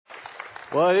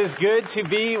Well, it is good to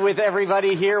be with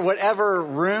everybody here, whatever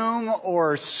room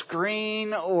or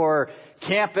screen or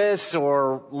campus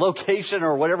or location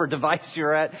or whatever device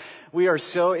you're at. We are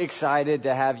so excited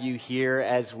to have you here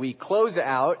as we close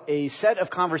out a set of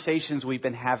conversations we've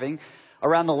been having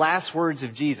around the last words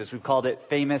of Jesus. We've called it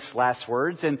Famous Last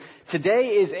Words. And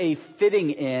today is a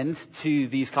fitting end to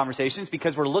these conversations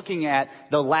because we're looking at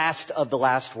the last of the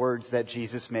last words that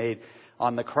Jesus made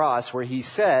on the cross, where he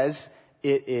says,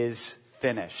 "It is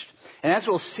finished." And as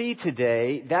we'll see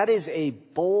today, that is a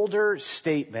bolder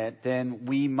statement than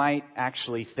we might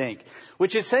actually think,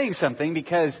 which is saying something,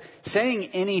 because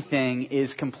saying anything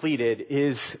is completed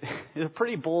is a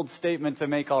pretty bold statement to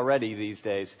make already these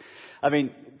days. I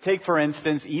mean, take for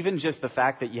instance, even just the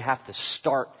fact that you have to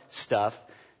start stuff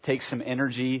takes some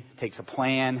energy, takes a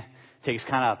plan, takes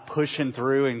kind of pushing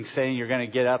through and saying you're going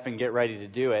to get up and get ready to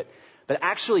do it. But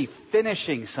actually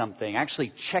finishing something,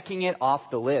 actually checking it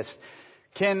off the list,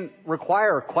 can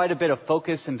require quite a bit of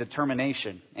focus and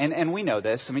determination. And we know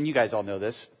this, I mean, you guys all know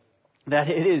this, that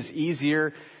it is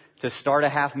easier to start a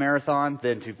half marathon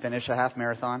than to finish a half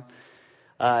marathon.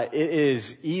 It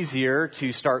is easier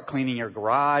to start cleaning your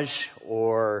garage,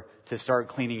 or to start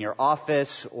cleaning your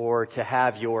office, or to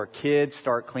have your kids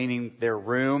start cleaning their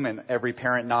room, and every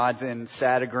parent nods in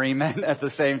sad agreement at the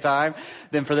same time,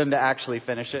 than for them to actually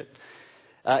finish it.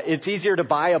 It's easier to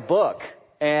buy a book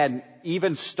and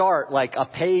even start like a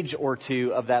page or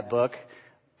two of that book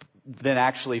than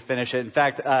actually finish it. In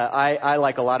fact, I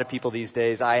like a lot of people these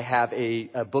days, I have a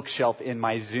bookshelf in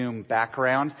my Zoom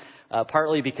background,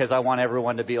 partly because I want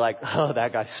everyone to be like, "Oh,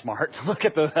 that guy's smart. Look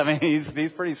at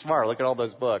he's pretty smart. Look at all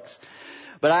those books."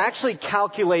 But I actually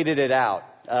calculated it out,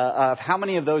 of how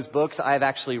many of those books I've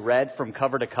actually read from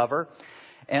cover to cover.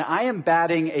 And I am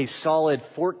batting a solid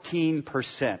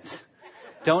 14%.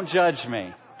 Don't judge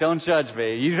me. Don't judge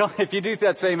me. If you do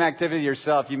that same activity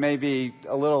yourself, you may be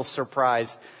a little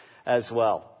surprised as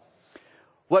well.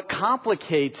 What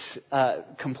complicates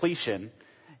completion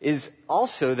is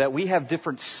also that we have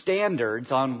different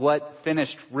standards on what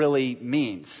finished really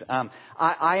means.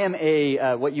 I am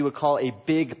what you would call a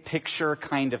big picture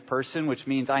kind of person, which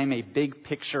means I am a big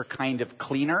picture kind of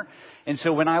cleaner. And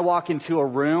so when I walk into a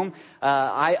room,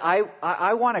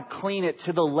 I want to clean it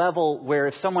to the level where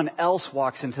if someone else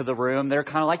walks into the room, they're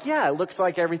kind of like, yeah, it looks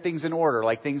like everything's in order.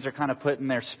 Like things are kind of put in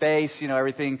their space.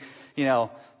 Everything,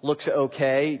 looks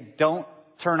okay. Don't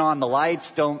turn on the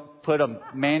lights. Don't put a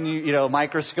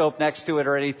microscope next to it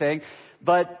or anything.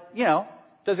 But,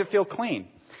 does it feel clean?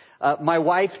 My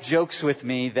wife jokes with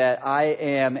me that I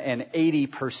am an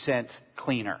 80%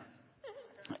 cleaner.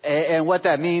 And what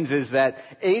that means is that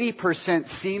 80%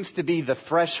 seems to be the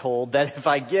threshold, that if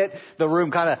I get the room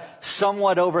kind of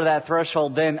somewhat over that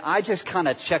threshold, then I just kind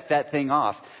of check that thing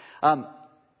off.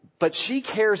 But she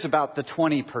cares about the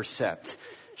 20%.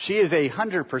 She is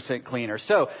 100% cleaner.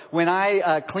 So when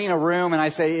I clean a room and I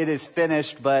say it is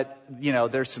finished, but,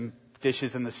 there's some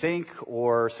dishes in the sink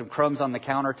or some crumbs on the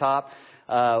countertop,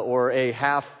 or a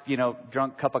half,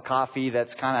 drunk cup of coffee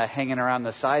that's kind of hanging around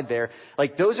the side there.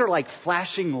 Like those are like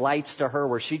flashing lights to her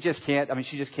where she just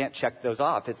can't check those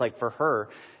off. It's like for her,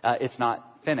 it's not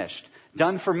finished.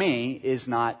 Done for me is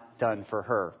not done for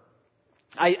her.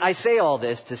 I say all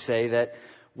this to say that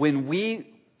when we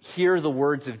hear the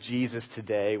words of Jesus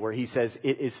today where he says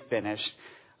it is finished,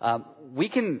 we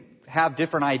can have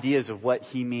different ideas of what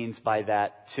he means by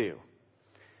that too.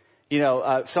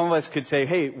 Some of us could say,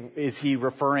 hey, is he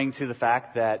referring to the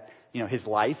fact that, his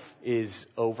life is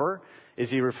over? Is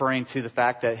he referring to the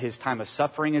fact that his time of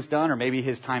suffering is done? Or maybe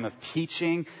his time of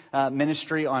teaching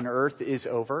ministry on earth is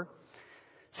over?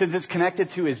 Since it's connected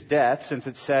to his death, since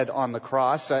it's said on the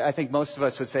cross, I think most of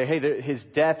us would say, hey, his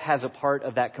death has a part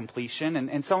of that completion.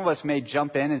 And some of us may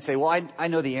jump in and say, well, I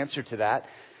know the answer to that.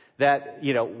 That,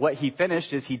 what he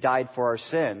finished is he died for our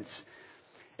sins.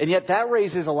 And yet that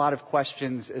raises a lot of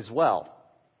questions as well.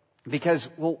 Because,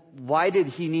 well, why did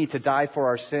he need to die for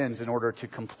our sins in order to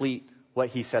complete what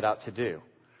he set out to do?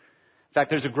 In fact,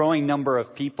 there's a growing number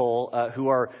of people who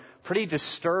are pretty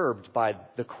disturbed by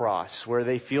the cross, where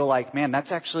they feel like, man, that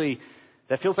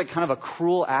feels like kind of a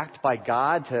cruel act by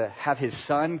God to have his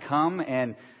son come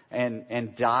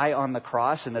and die on the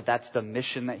cross, and that's the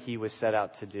mission that he was set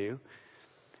out to do.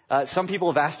 Some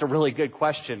people have asked a really good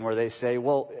question where they say,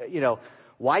 well,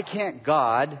 why can't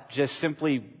God just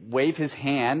simply wave his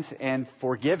hand and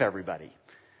forgive everybody?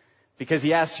 Because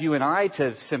he asks you and I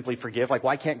to simply forgive. Like,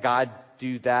 why can't God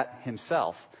do that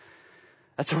himself?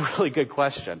 That's a really good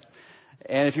question.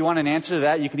 And if you want an answer to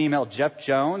that, you can email Jeff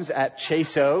Jones at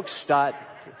chaseoaks.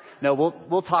 No,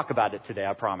 we'll talk about it today,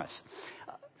 I promise.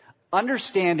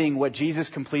 understanding what Jesus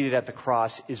completed at the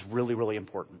cross is really, really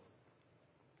important.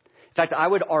 In fact, I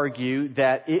would argue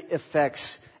that it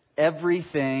affects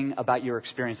everything about your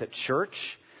experience at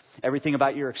church, everything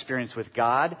about your experience with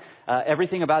God,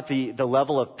 everything about the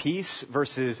level of peace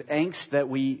versus angst that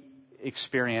we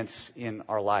experience in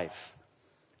our life.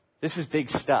 This is big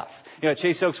stuff. At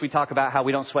Chase Oaks, we talk about how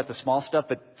we don't sweat the small stuff,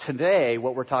 but today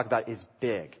what we're talking about is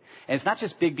big. And it's not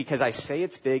just big because I say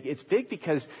it's big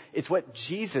because it's what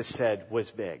Jesus said was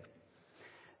big.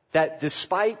 That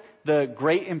despite the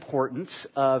great importance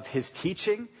of his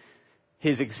teaching,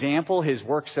 his example, his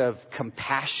works of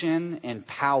compassion and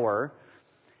power,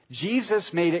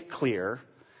 Jesus made it clear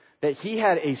that he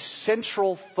had a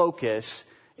central focus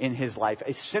in his life,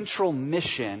 a central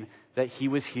mission that he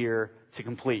was here to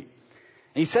complete.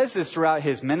 And he says this throughout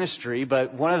his ministry,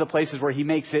 but one of the places where he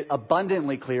makes it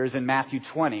abundantly clear is in Matthew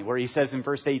 20, where he says in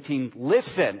verse 18,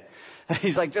 listen.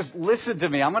 He's like, just listen to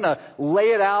me. I'm going to lay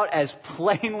it out as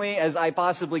plainly as I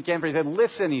possibly can. He said,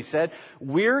 listen, he said,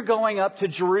 we're going up to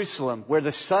Jerusalem, where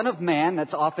the Son of Man,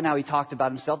 that's often how he talked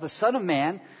about himself, the Son of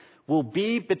Man will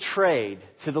be betrayed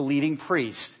to the leading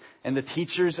priests and the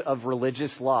teachers of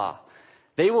religious law.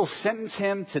 They will sentence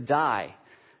him to die.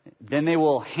 Then they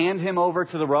will hand him over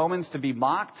to the Romans to be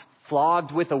mocked,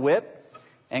 flogged with a whip,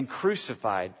 and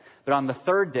crucified. But on the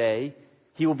third day,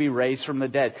 he will be raised from the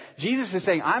dead. Jesus is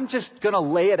saying, I'm just going to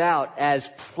lay it out as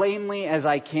plainly as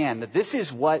I can. That this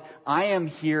is what I am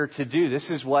here to do. This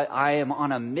is what I am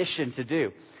on a mission to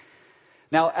do.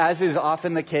 Now, as is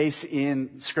often the case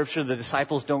in Scripture, the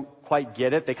disciples don't quite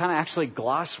get it. They kind of actually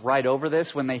gloss right over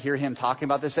this when they hear him talking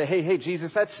about this. Say, hey,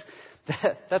 Jesus,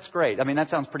 that's great. I mean, that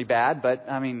sounds pretty bad, but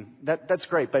I mean, that's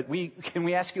great. But can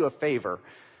we ask you a favor?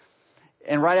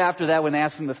 And right after that, when they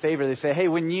ask him the favor, they say, hey,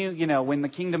 when when the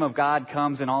kingdom of God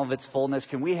comes in all of its fullness,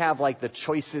 can we have like the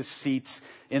choicest seats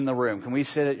in the room? Can we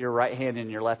sit at your right hand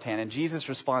and your left hand? And Jesus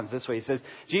responds this way. He says,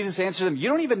 Jesus answered them, you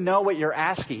don't even know what you're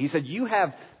asking. He said, you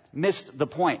have missed the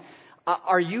point.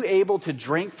 Are you able to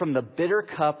drink from the bitter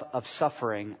cup of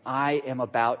suffering I am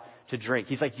about to drink?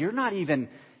 He's like, you're not even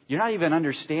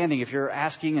understanding if you're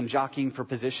asking and jockeying for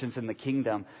positions in the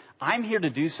kingdom. I'm here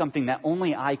to do something that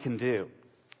only I can do.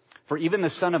 For even the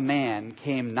Son of Man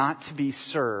came not to be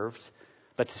served,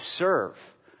 but to serve,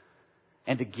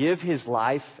 and to give his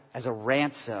life as a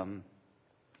ransom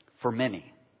for many.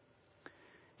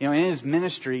 In his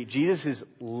ministry, Jesus is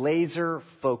laser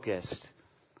focused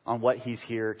on what he's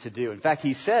here to do. In fact,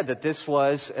 he said that this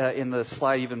was, in the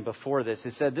slide even before this,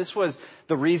 he said this was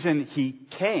the reason he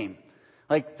came.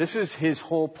 Like, this is his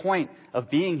whole point of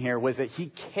being here, was that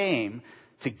he came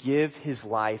to give his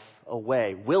life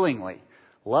away willingly,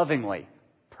 lovingly,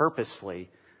 purposefully,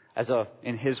 as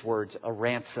in his words, a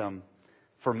ransom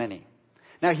for many.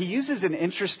 Now, he uses an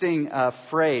interesting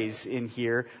phrase in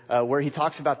here where he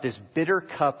talks about this bitter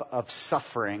cup of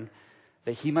suffering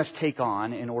that he must take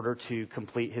on in order to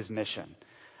complete his mission.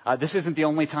 This isn't the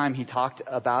only time he talked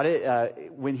about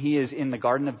it. When he is in the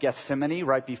Garden of Gethsemane,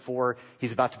 right before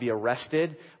he's about to be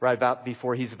arrested,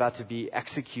 before he's about to be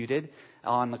executed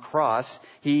on the cross,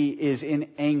 he is in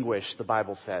anguish, the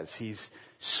Bible says. He's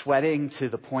sweating to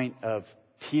the point of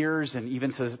tears and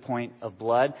even to the point of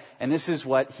blood. And this is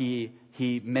what he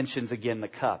mentions again, the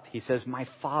cup. He says, my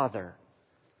Father,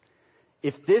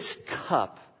 if this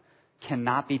cup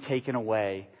cannot be taken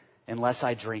away unless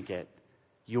I drink it,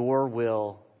 your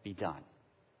will be done.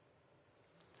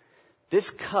 This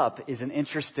cup is an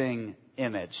interesting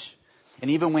image.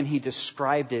 And even when he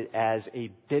described it as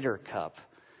a bitter cup,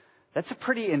 that's a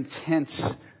pretty intense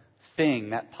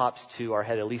thing that pops to our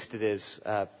head. At least it is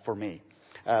for me.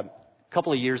 A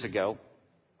couple of years ago,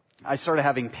 I started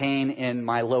having pain in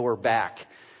my lower back.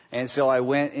 And so I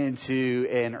went into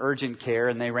an urgent care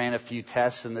and they ran a few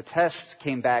tests, and the tests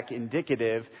came back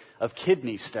indicative of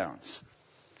kidney stones.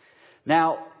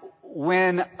 Now,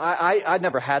 when I'd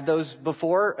never had those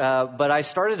before, but I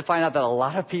started to find out that a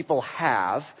lot of people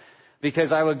have,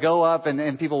 because I would go up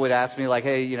and people would ask me like,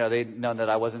 hey, they'd known that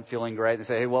I wasn't feeling great and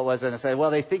say, hey, what was it? And I say,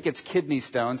 well, they think it's kidney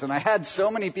stones. And I had so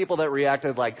many people that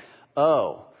reacted like,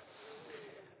 oh,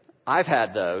 I've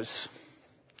had those.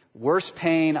 Worst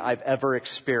pain I've ever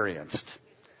experienced.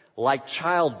 Like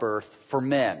childbirth for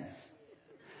men.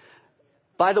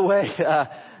 By the way,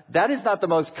 that is not the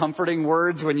most comforting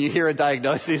words when you hear a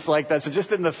diagnosis like that. So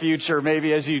just in the future,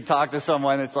 maybe as you talk to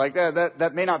someone, it's like,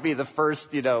 that may not be the first,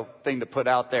 thing to put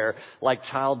out there, like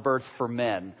childbirth for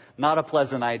men. Not a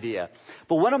pleasant idea.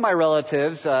 But one of my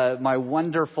relatives, my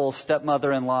wonderful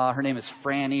stepmother-in-law, her name is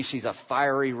Franny. She's a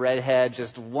fiery redhead,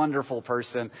 just wonderful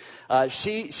person.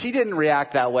 She didn't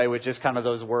react that way with just kind of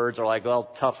those words or like,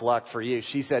 well, tough luck for you.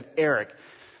 She said, Eric,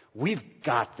 we've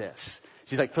got this.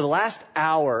 She's like, for the last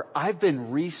hour, I've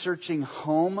been researching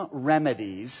home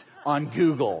remedies on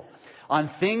Google, on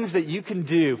things that you can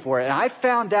do for it. And I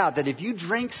found out that if you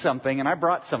drink something, and I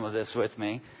brought some of this with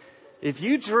me, if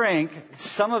you drink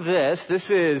some of this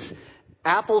is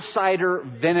apple cider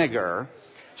vinegar.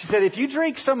 She said, if you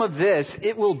drink some of this,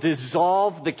 it will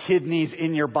dissolve the kidneys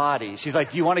in your body. She's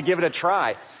like, do you want to give it a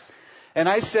try? And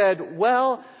I said,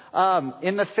 well,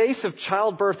 in the face of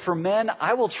childbirth for men,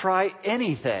 I will try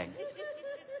anything.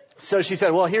 So she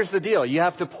said, well, here's the deal. You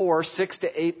have to pour 6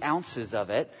 to 8 ounces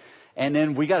of it, and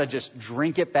then we got to just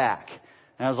drink it back.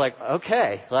 And I was like,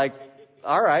 okay,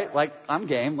 all right, I'm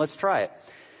game. Let's try it.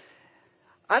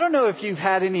 I don't know if you've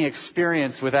had any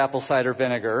experience with apple cider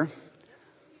vinegar,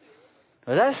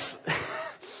 but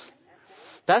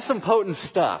that's some potent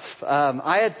stuff.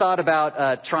 I had thought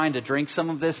about trying to drink some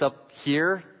of this up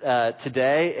here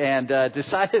today, and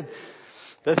decided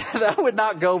that would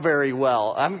not go very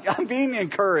well. I'm being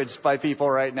encouraged by people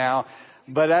right now,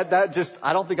 but I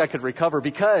don't think I could recover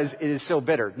because it is so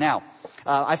bitter. Now,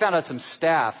 I found out some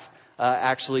staff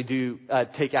actually do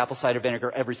take apple cider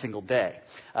vinegar every single day.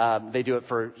 They do it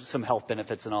for some health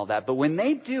benefits and all that. But when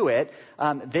they do it,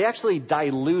 they actually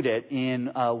dilute it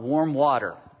in warm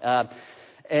water.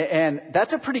 And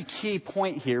that's a pretty key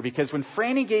point here, because when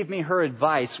Franny gave me her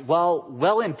advice, while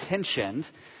well-intentioned,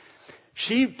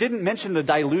 she didn't mention the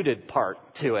diluted part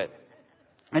to it.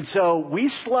 And so we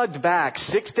slugged back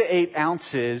 6 to 8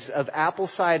 ounces of apple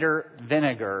cider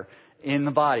vinegar in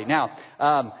the body. Now,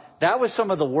 that was some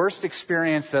of the worst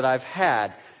experience that I've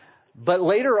had. But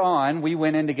later on, we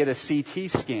went in to get a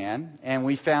CT scan, and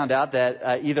we found out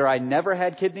that either I never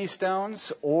had kidney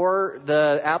stones or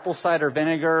the apple cider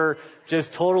vinegar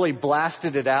just totally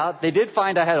blasted it out. They did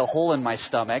find I had a hole in my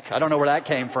stomach. I don't know where that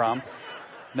came from.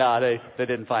 No, they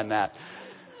didn't find that.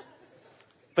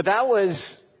 But that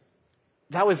was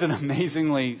an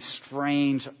amazingly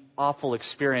strange, awful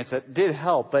experience that did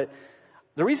help. But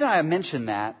the reason I mention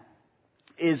that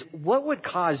is, what would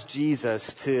cause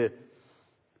Jesus to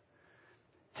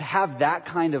have that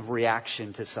kind of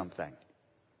reaction to something?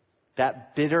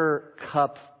 That bitter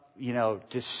cup,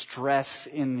 distress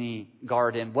in the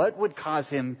garden. What would cause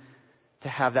him to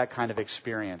have that kind of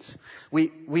experience?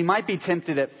 We might be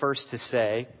tempted at first to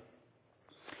say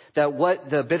that what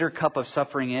the bitter cup of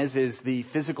suffering is the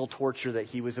physical torture that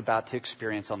he was about to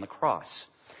experience on the cross.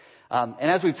 And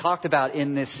as we've talked about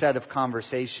in this set of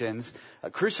conversations,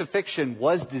 crucifixion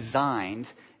was designed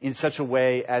in such a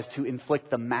way as to inflict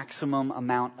the maximum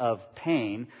amount of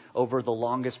pain over the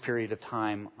longest period of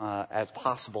time as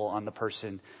possible on the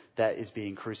person that is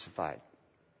being crucified.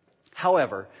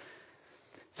 However,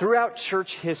 throughout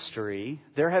church history,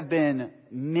 there have been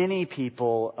many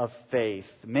people of faith,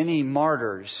 many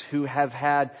martyrs who have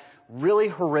had really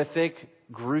horrific,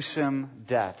 gruesome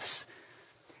deaths.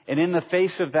 And in the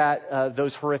face of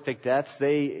those horrific deaths,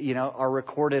 they, are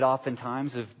recorded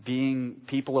oftentimes of being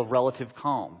people of relative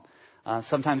calm.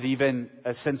 Sometimes even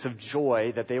a sense of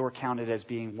joy that they were counted as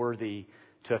being worthy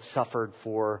to have suffered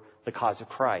for the cause of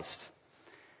Christ.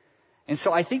 And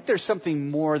so I think there's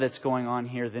something more that's going on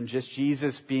here than just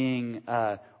Jesus being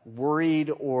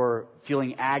worried or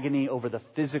feeling agony over the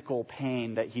physical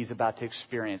pain that he's about to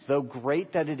experience. Though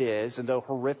great that it is, and though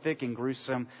horrific and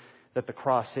gruesome that the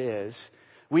cross is,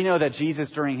 we know that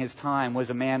Jesus during his time was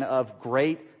a man of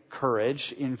great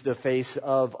courage in the face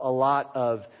of a lot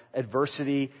of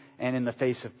adversity and in the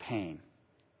face of pain.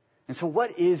 And so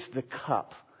what is the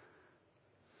cup?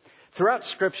 Throughout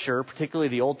Scripture, particularly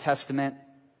the Old Testament,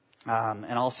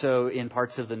 and also in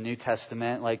parts of the New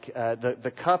Testament,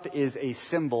 the cup is a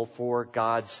symbol for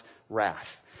God's wrath.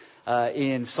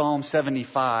 In Psalm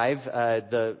 75,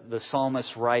 the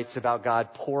psalmist writes about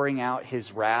God pouring out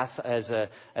his wrath as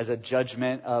a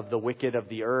judgment of the wicked of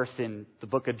the earth. In the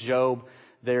book of Job,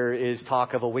 there is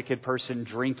talk of a wicked person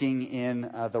drinking in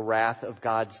the wrath of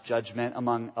God's judgment,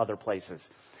 among other places.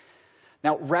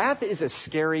 Now, wrath is a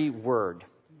scary word.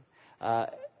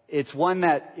 It's one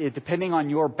that, depending on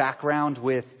your background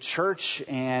with church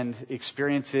and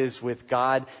experiences with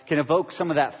God, can evoke some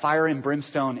of that fire and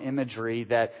brimstone imagery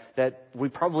that we're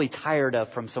probably tired of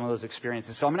from some of those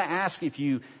experiences. So I'm going to ask that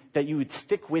you would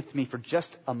stick with me for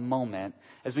just a moment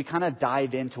as we kind of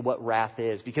dive into what wrath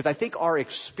is. Because I think our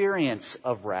experience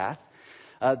of wrath,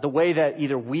 the way that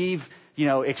either we've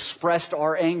expressed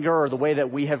our anger or the way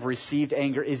that we have received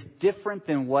anger, is different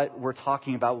than what we're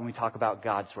talking about when we talk about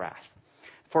God's wrath.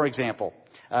 For example,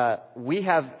 my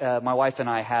wife and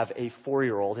I have a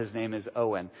 4-year-old. His name is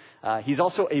Owen. He's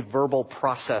also a verbal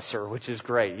processor, which is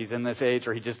great. He's in this age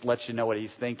where he just lets you know what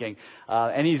he's thinking.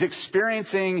 And he's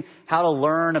experiencing how to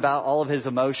learn about all of his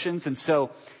emotions. And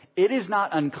so it is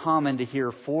not uncommon to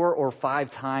hear 4 or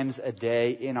 5 times a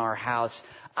day in our house,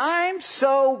 "I'm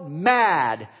so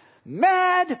mad.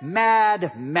 Mad,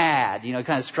 mad, mad." You know,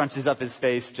 kind of scrunches up his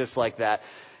face just like that.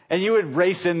 And you would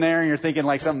race in there and you're thinking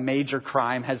like some major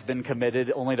crime has been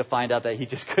committed, only to find out that he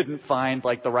just couldn't find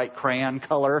like the right crayon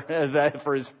color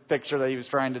for his picture that he was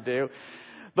trying to do.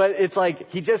 But it's like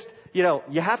he just, you know,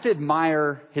 you have to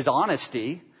admire his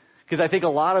honesty, because I think a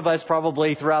lot of us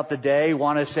probably throughout the day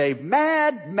want to say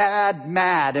mad, mad,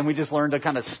 mad, and we just learn to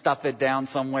kind of stuff it down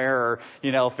somewhere or,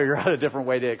 you know, figure out a different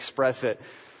way to express it.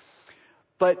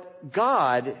 But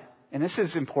God, and this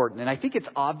is important, and I think it's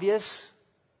obvious,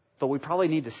 but we probably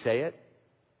need to say it.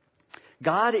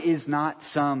 God is not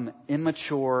some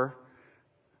immature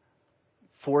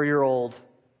 4-year-old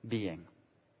being.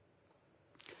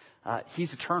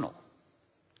 He's eternal.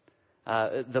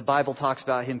 The Bible talks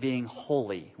about him being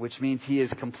holy, which means he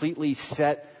is completely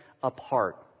set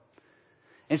apart.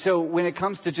 And so when it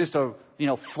comes to just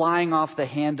flying off the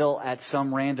handle at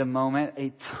some random moment,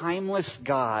 a timeless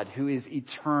God who is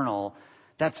eternal,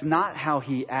 that's not how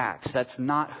he acts. That's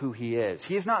not who he is.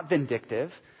 He is not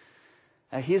vindictive.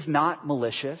 He is not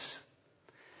malicious.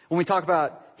 When we talk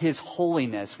about his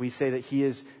holiness, we say that he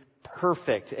is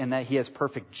perfect and that he has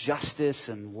perfect justice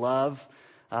and love,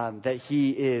 that he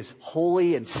is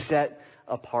holy and set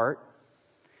apart.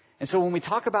 And so when we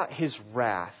talk about his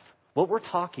wrath, what we're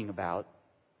talking about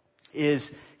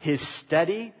is his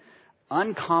steady,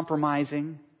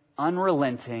 uncompromising,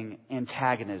 unrelenting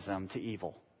antagonism to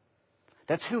evil.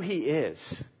 That's who he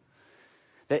is.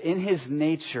 That in his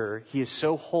nature, he is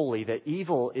so holy that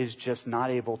evil is just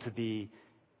not able to be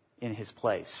in his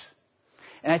place.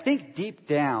 And I think deep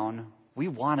down, we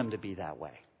want him to be that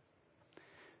way.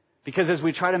 Because as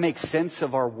we try to make sense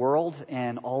of our world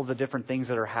and all the different things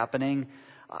that are happening,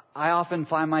 I often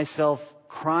find myself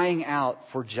crying out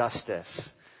for justice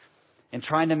and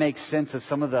trying to make sense of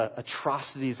some of the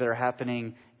atrocities that are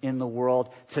happening in the world,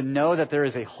 to know that there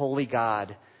is a holy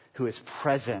God who is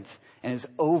present and is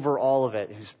over all of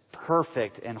it, who's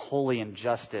perfect and holy in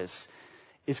justice,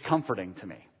 is comforting to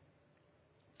me.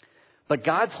 But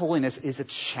God's holiness is a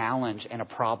challenge and a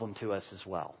problem to us as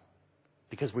well,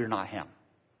 because we're not him.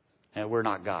 And we're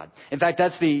not God. In fact,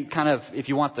 that's the kind of, if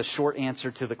you want the short answer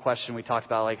to the question we talked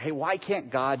about, like, hey, why can't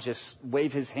God just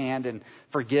wave his hand and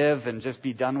forgive and just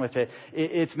be done with it?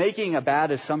 It's making a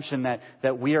bad assumption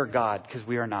that we are God, because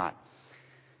we are not.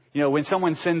 You know, when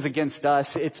someone sins against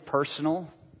us, it's personal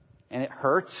and it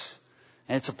hurts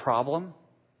and it's a problem.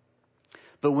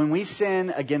 But when we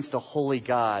sin against a holy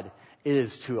God, it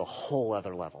is to a whole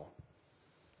other level.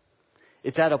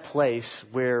 It's at a place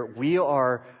where we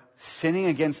are sinning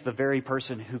against the very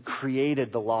person who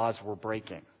created the laws we're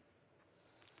breaking.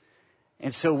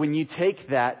 And so when you take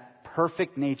that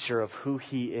perfect nature of who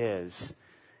he is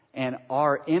and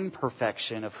our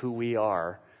imperfection of who we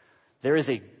are, there is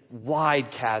a wide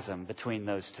chasm between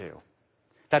those two.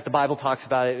 In fact, the Bible talks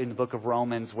about it in the book of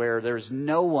Romans, where there's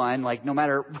no one, like no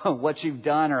matter what you've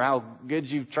done or how good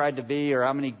you've tried to be or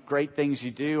how many great things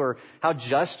you do or how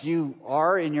just you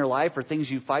are in your life or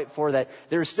things you fight for, that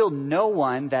there's still no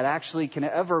one that actually can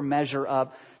ever measure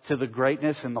up to the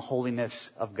greatness and the holiness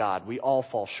of God. We all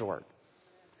fall short.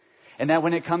 And that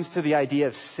when it comes to the idea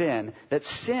of sin, that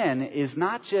sin is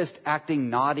not just acting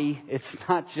naughty. It's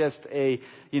not just a,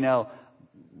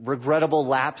 regrettable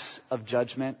lapse of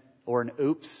judgment or an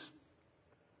oops.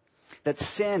 That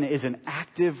sin is an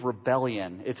active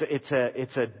rebellion. It's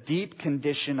a deep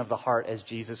condition of the heart, as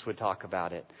Jesus would talk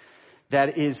about it,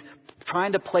 that is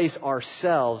trying to place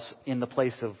ourselves in the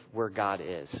place of where God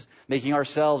is, making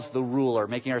ourselves the ruler,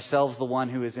 making ourselves the one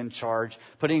who is in charge,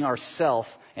 putting ourself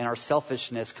and our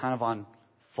selfishness kind of on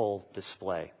full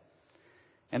display.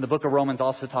 And the book of Romans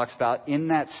also talks about, in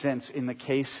that sense, in the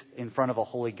case in front of a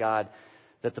holy God,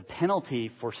 that the penalty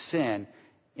for sin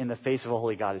in the face of a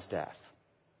holy God is death.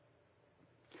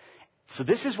 So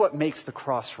this is what makes the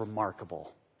cross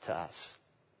remarkable to us,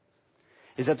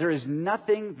 is that there is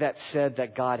nothing that said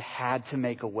that God had to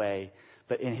make a way,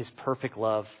 but in his perfect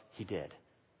love, he did.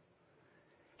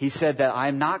 He said that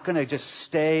I'm not going to just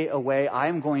stay away.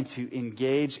 I'm going to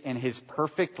engage, in his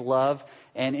perfect love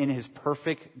and in his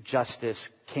perfect justice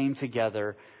came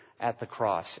together at the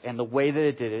cross. And the way that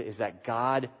it did it is that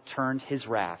God turned his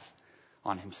wrath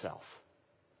on himself.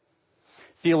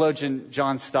 Theologian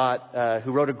John Stott,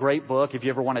 who wrote a great book, if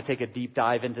you ever want to take a deep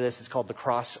dive into this, it's called The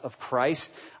Cross of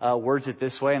Christ, words it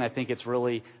this way, and I think it's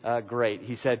really great.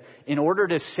 He said, in order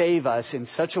to save us in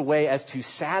such a way as to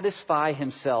satisfy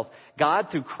himself, God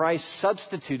through Christ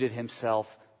substituted himself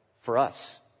for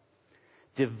us.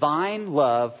 Divine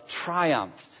love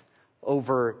triumphed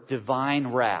over divine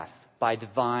wrath by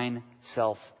divine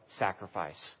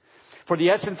self-sacrifice. For the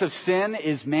essence of sin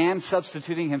is man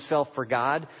substituting himself for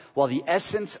God, while the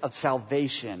essence of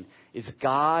salvation is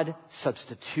God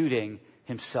substituting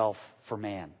himself for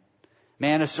man.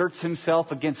 Man asserts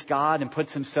himself against God and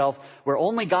puts himself where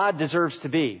only God deserves to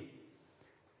be.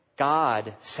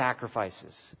 God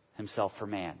sacrifices himself for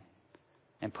man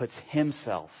and puts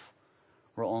himself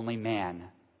where only man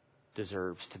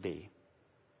deserves to be.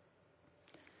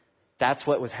 That's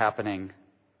what was happening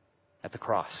at the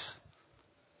cross.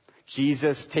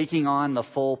 Jesus taking on the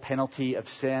full penalty of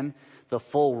sin, the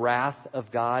full wrath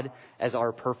of God as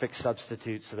our perfect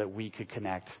substitute so that we could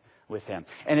connect with him.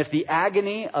 And if the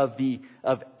agony of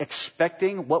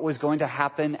expecting what was going to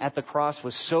happen at the cross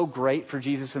was so great for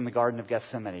Jesus in the Garden of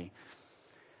Gethsemane,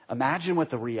 imagine what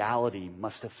the reality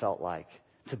must have felt like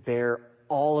to bear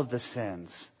all of the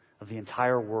sins of the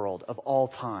entire world, of all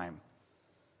time,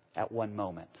 at one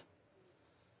moment.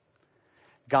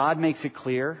 God makes it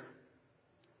clear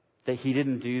that he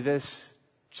didn't do this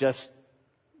just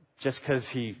because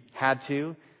he had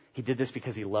to. He did this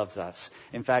because he loves us.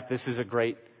 In fact, this is a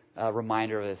great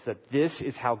reminder of this, that this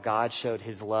is how God showed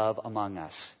his love among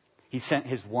us. He sent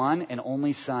his one and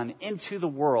only Son into the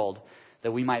world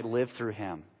that we might live through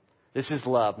him. This is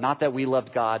love, not that we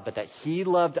loved God, but that he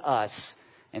loved us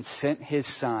and sent his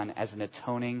Son as an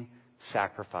atoning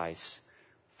sacrifice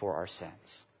for our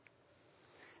sins.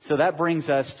 So that brings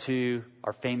us to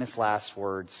our famous last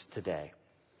words today,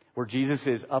 where Jesus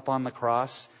is up on the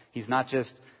cross. He's not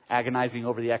just agonizing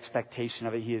over the expectation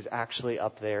of it. He is actually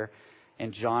up there.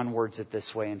 And John words it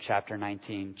this way in chapter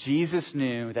 19. Jesus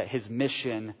knew that his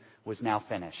mission was now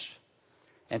finished.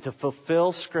 And to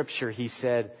fulfill Scripture, he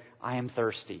said, I am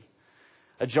thirsty.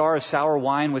 A jar of sour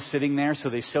wine was sitting there,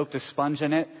 so they soaked a sponge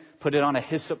in it, put it on a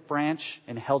hyssop branch,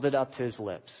 and held it up to his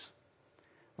lips.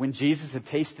 When Jesus had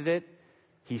tasted it,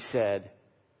 he said,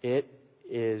 it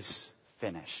is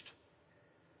finished.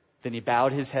 Then he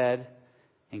bowed his head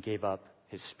and gave up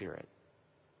his spirit.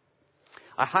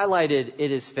 I highlighted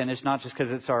it is finished, not just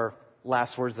because it's our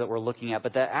last words that we're looking at,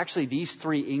 but that actually these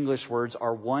three English words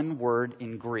are one word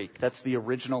in Greek. That's the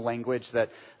original language that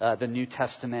the New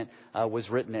Testament was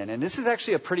written in. And this is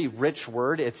actually a pretty rich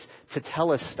word. It's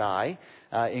tetelestai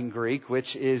in Greek,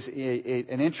 which is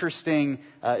an interesting,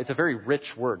 it's a very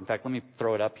rich word. In fact, let me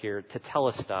throw it up here.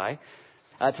 Tetelestai.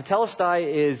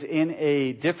 Tetelestai is in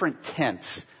a different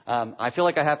tense. I feel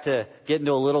like I have to get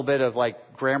into a little bit of like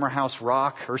grammar house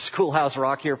rock or schoolhouse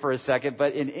rock here for a second.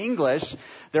 But in English,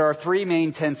 there are three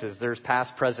main tenses. There's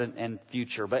past, present, and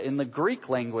future. But in the Greek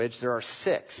language, there are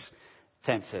 6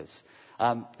 tenses.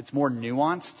 It's more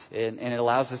nuanced, and it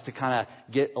allows us to kind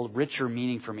of get a richer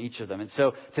meaning from each of them. And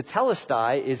so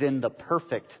tetelestai is in the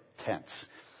perfect tense.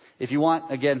 If you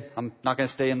want, again, I'm not going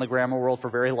to stay in the grammar world for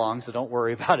very long, so don't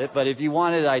worry about it. But if you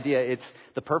want an idea, it's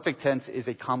the perfect tense is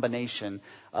a combination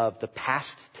of the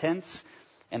past tense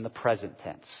and the present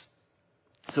tense.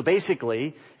 So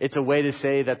basically, it's a way to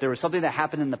say that there was something that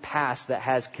happened in the past that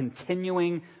has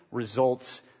continuing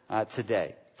results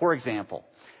today. For example,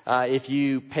 if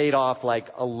you paid off like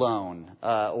a loan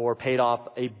or paid off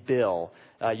a bill,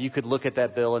 you could look at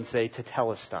that bill and say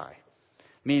tetelestai.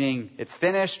 Meaning it's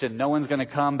finished and no one's going to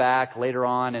come back later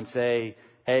on and say,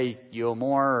 hey, you owe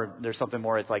more or there's something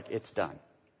more. It's like it's done.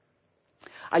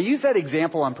 I use that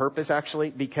example on purpose,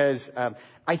 actually, because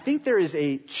I think there is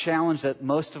a challenge that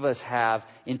most of us have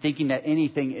in thinking that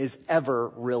anything is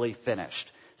ever really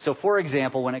finished. So, for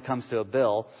example, when it comes to a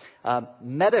bill,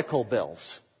 medical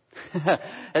bills.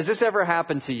 Has this ever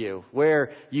happened to you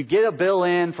where you get a bill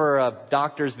in for a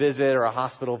doctor's visit or a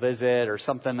hospital visit or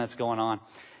something that's going on?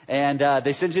 And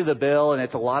they send you the bill, and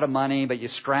it's a lot of money, but you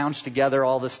scrounge together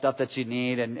all the stuff that you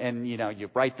need, and you know, you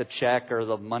write the check or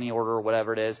the money order or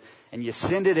whatever it is, and you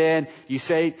send it in. You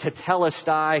say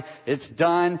tetelestai, it's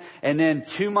done, and then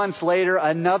 2 months later,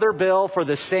 another bill for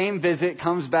the same visit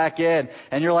comes back in,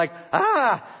 and you're like,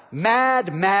 mad.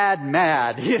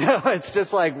 You know, it's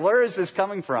just like, where is this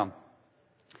coming from?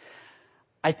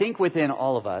 I think within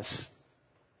all of us,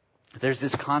 there's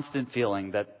this constant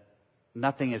feeling that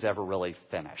nothing is ever really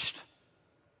finished.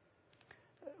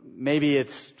 Maybe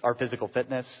it's our physical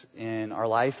fitness in our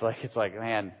life. Like it's like,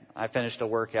 man, I finished a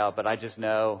workout, but I just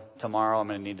know tomorrow I'm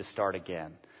going to need to start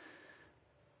again.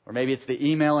 Or maybe it's the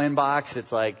email inbox.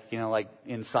 It's like, you know, like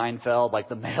in Seinfeld, like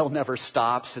the mail never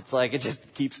stops. It's like it just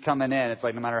keeps coming in. It's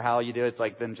like no matter how you do it, it's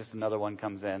like then just another one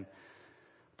comes in.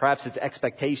 Perhaps it's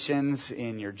expectations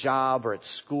in your job or at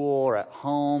school or at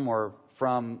home or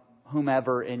from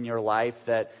whomever in your life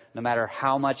that no matter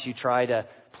how much you try to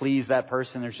please that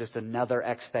person, there's just another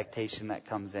expectation that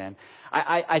comes in.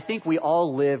 I think we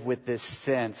all live with this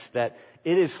sense that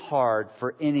it is hard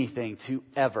for anything to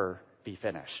ever be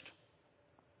finished.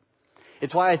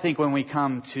 It's why I think when we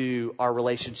come to our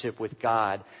relationship with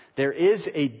God, there is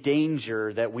a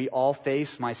danger that we all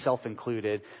face, myself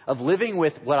included, of living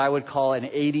with what I would call an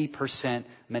 80%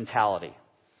 mentality.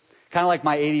 Kind of like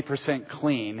my 80%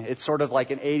 clean. It's sort of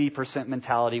like an 80%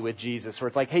 mentality with Jesus, where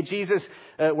it's like, hey, Jesus,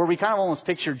 where we kind of almost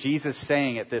picture Jesus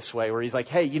saying it this way, where he's like,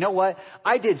 hey, you know what?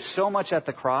 I did so much at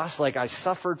the cross. Like, I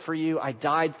suffered for you. I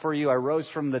died for you. I rose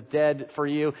from the dead for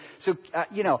you. So,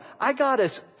 I got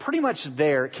us pretty much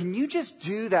there. Can you just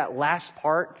do that last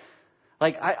part?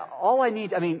 Like,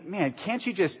 can't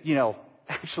you just,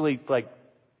 actually,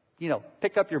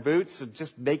 pick up your boots and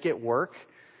just make it work?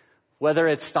 Whether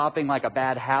it's stopping like a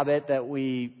bad habit that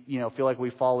we, feel like we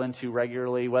fall into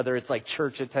regularly, whether it's like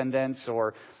church attendance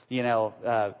or,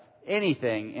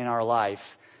 anything in our life,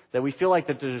 that we feel like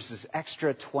that there's this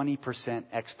extra 20%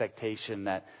 expectation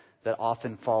that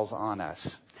often falls on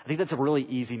us. I think that's a really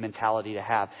easy mentality to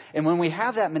have. And when we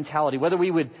have that mentality, whether we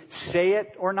would say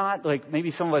it or not, like maybe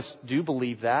some of us do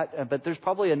believe that, but there's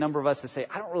probably a number of us that say,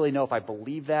 I don't really know if I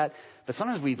believe that, but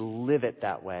sometimes we live it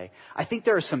that way. I think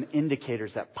there are some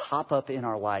indicators that pop up in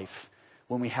our life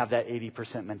when we have that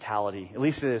 80% mentality. At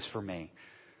least it is for me.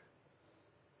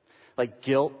 Like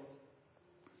guilt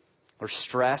or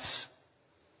stress.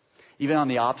 Even on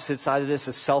the opposite side of this,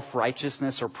 a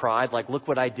self-righteousness or pride, like, look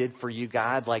what I did for you,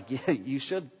 God. Like, yeah, you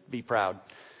should be proud.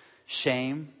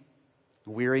 Shame,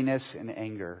 weariness, and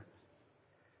anger.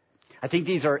 I think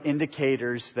these are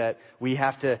indicators that we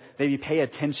have to maybe pay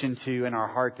attention to in our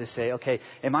heart to say, okay,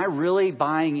 am I really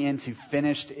buying into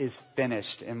finished is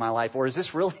finished in my life? Or is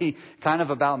this really kind of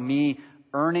about me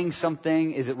earning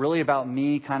something? Is it really about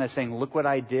me kind of saying, look what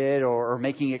I did, or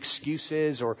making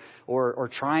excuses, or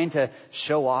trying to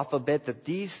show off a bit? That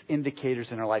these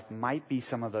indicators in our life might be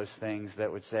some of those things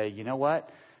that would say, you know what?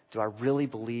 Do I really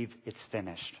believe it's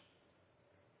finished?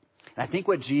 And I think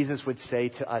what Jesus would say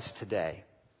to us today,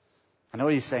 I know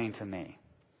what he's saying to me,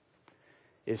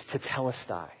 is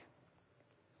tetelestai.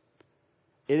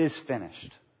 It is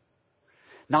finished.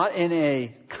 Not in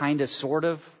a kind of sort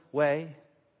of way.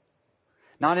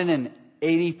 Not in an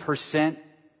 80%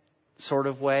 sort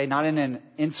of way. Not in an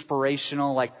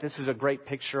inspirational, like, this is a great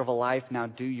picture of a life, now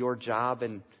do your job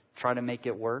and try to make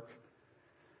it work.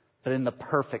 But in the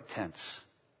perfect tense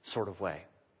sort of way.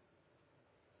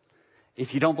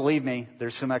 If you don't believe me,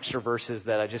 there's some extra verses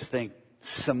that I just think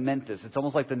cement this. It's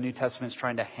almost like the New Testament's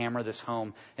trying to hammer this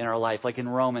home in our life. Like in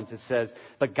Romans, it says,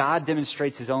 but God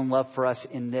demonstrates his own love for us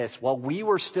in this. While we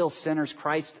were still sinners,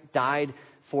 Christ died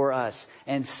for us.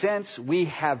 And since we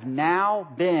have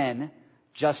now been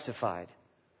justified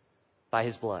by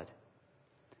his blood,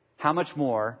 how much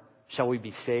more shall we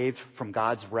be saved from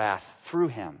God's wrath through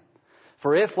him?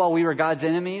 For if while we were God's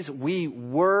enemies, we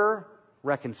were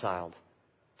reconciled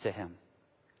to him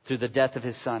through the death of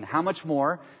his Son, how much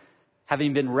more,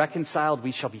 having been reconciled,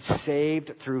 we shall be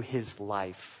saved through his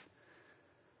life.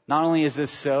 Not only is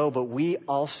this so, but we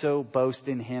also boast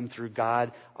in him through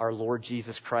God, our Lord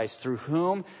Jesus Christ, through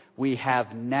whom we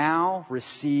have now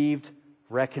received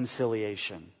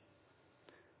reconciliation.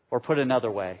 Or put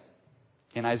another way,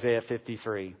 in Isaiah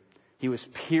 53, he was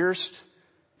pierced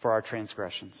for our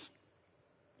transgressions.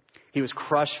 He was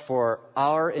crushed for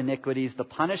our iniquities. The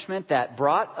punishment that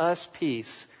brought us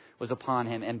peace was upon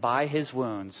him, and by his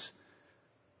wounds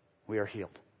we are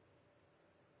healed.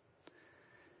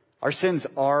 Our sins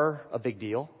are a big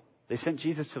deal. They sent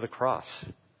Jesus to the cross.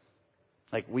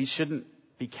 Like, we shouldn't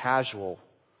be casual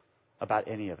about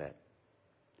any of it.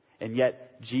 And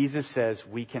yet, Jesus says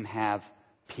we can have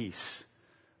peace.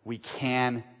 We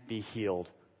can be healed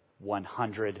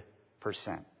 100%.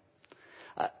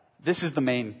 This is the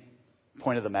main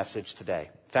point of the message today.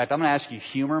 In fact, I'm going to ask you,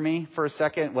 humor me for a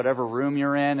second, whatever room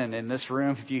you're in, and in this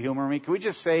room, if you humor me, can we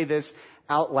just say this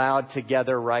out loud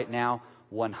together right now?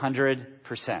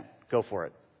 100%. Go for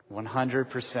it.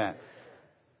 100%.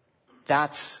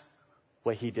 That's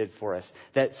what he did for us.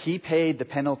 That he paid the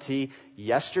penalty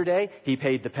yesterday, he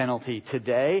paid the penalty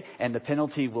today, and the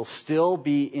penalty will still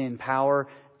be in power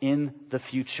in the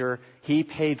future. He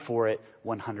paid for it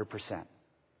 100%.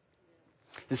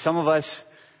 And some of us,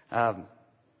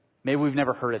 maybe we've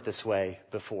never heard it this way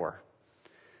before.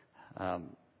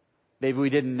 Maybe we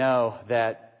didn't know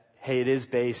that, hey, it is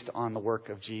based on the work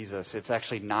of Jesus. It's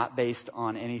actually not based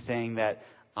on anything that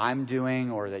I'm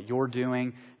doing or that you're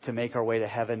doing to make our way to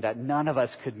heaven, that none of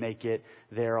us could make it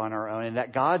there on our own, and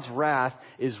that God's wrath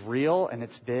is real and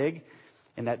it's big,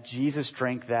 and that Jesus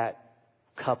drank that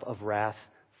cup of wrath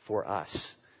for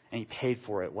us. And he paid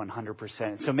for it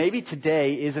 100%. So maybe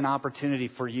today is an opportunity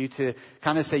for you to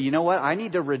kind of say, you know what? I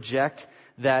need to reject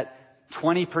that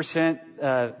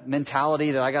 20%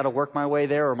 mentality that I got to work my way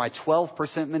there, or my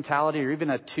 12% mentality, or even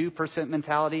a 2%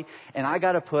 mentality, and I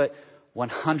got to put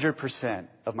 100%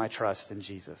 of my trust in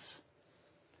Jesus.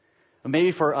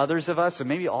 Maybe for others of us, or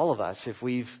maybe all of us, if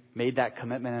we've made that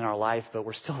commitment in our life, but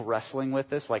we're still wrestling with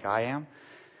this like I am,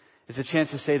 it's a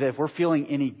chance to say that if we're feeling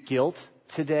any guilt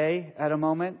today at a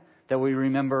moment, that we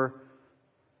remember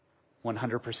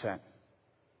 100%.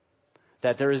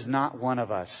 That there is not one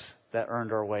of us that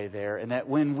earned our way there. And that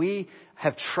when we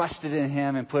have trusted in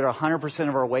Him and put 100%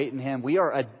 of our weight in Him, we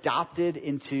are adopted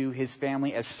into His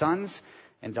family as sons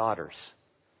and daughters.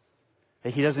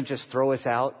 That He doesn't just throw us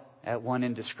out at one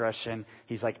indiscretion.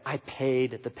 He's like, I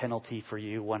paid the penalty for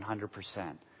you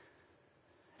 100%.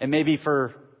 And maybe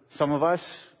for some of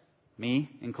us, me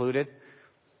included,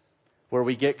 where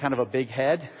we get kind of a big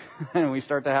head and we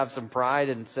start to have some pride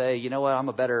and say, you know what, I'm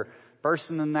a better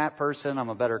person than that person. I'm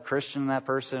a better Christian than that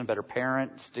person, a better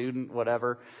parent, student,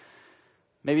 whatever.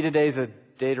 Maybe today's a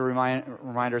day to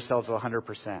remind ourselves of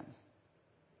 100%.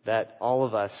 That all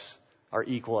of us are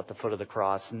equal at the foot of the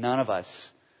cross. None of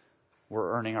us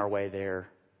were earning our way there.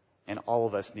 And all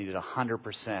of us needed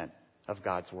 100% of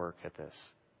God's work at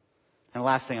this. And the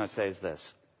last thing I would say is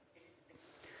this.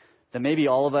 That maybe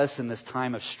all of us in this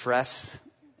time of stress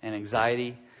and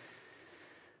anxiety,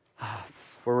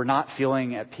 where we're not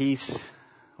feeling at peace,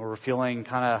 where we're feeling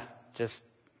kind of just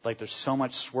like there's so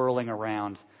much swirling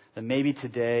around, that maybe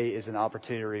today is an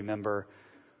opportunity to remember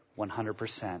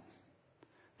 100%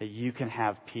 that you can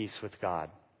have peace with God.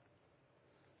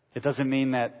 It doesn't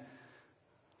mean that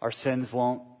our sins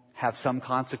won't have some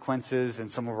consequences in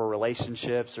some of our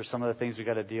relationships or some of the things we've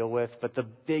got to deal with, but the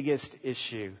biggest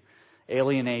issue,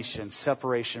 alienation,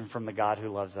 separation from the God who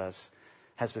loves us,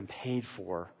 has been paid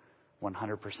for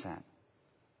 100%.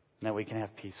 Now we can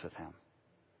have peace with Him.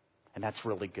 And that's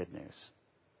really good news.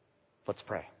 Let's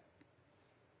pray.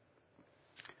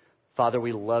 Father,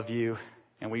 we love You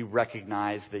and we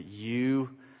recognize that You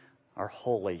are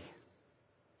holy.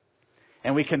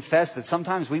 And we confess that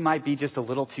sometimes we might be just a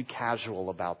little too casual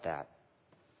about that.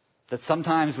 That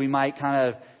sometimes we might kind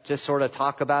of just sort of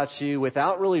talk about You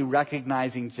without really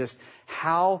recognizing just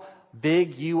how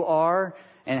big You are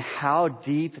and how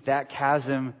deep that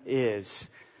chasm is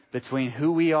between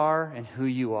who we are and who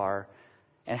You are,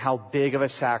 and how big of a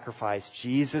sacrifice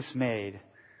Jesus made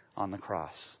on the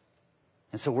cross.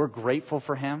 And so we're grateful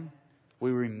for Him.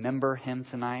 We remember Him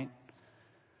tonight.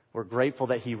 We're grateful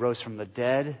that He rose from the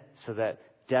dead so that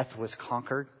death was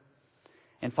conquered.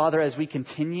 And Father, as we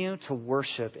continue to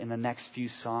worship in the next few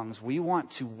songs, we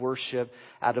want to worship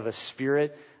out of a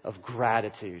spirit of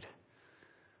gratitude.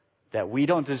 That we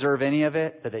don't deserve any of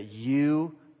it, but that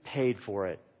You paid for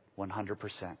it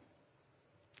 100%.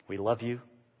 We love You.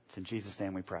 It's in Jesus'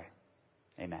 name we pray.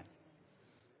 Amen.